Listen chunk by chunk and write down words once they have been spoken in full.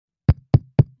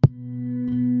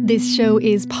This show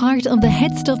is part of the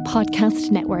Head Stuff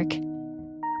Podcast Network.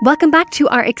 Welcome back to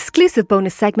our exclusive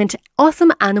bonus segment,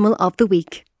 Awesome Animal of the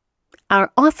Week.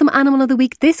 Our Awesome Animal of the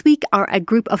Week this week are a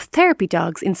group of therapy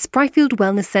dogs in Spryfield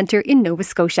Wellness Centre in Nova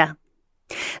Scotia.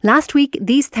 Last week,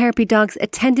 these therapy dogs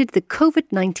attended the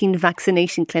COVID-19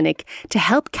 vaccination clinic to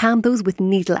help calm those with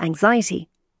needle anxiety.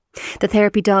 The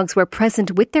therapy dogs were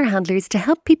present with their handlers to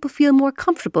help people feel more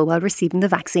comfortable while receiving the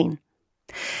vaccine.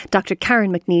 Dr.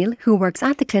 Karen McNeil, who works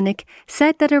at the clinic,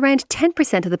 said that around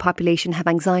 10% of the population have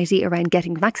anxiety around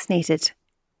getting vaccinated.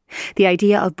 The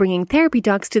idea of bringing therapy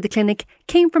dogs to the clinic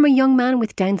came from a young man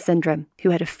with Down syndrome who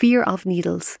had a fear of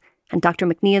needles, and Dr.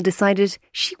 McNeil decided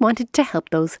she wanted to help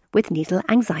those with needle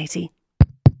anxiety.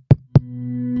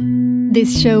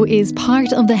 This show is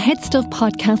part of the Head Stuff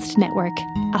Podcast Network,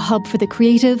 a hub for the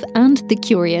creative and the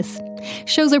curious.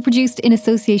 Shows are produced in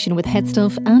association with Head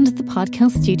Stuff and the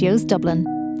Podcast Studios Dublin.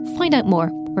 Find out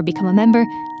more or become a member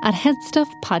at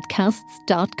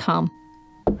headstuffpodcasts.com.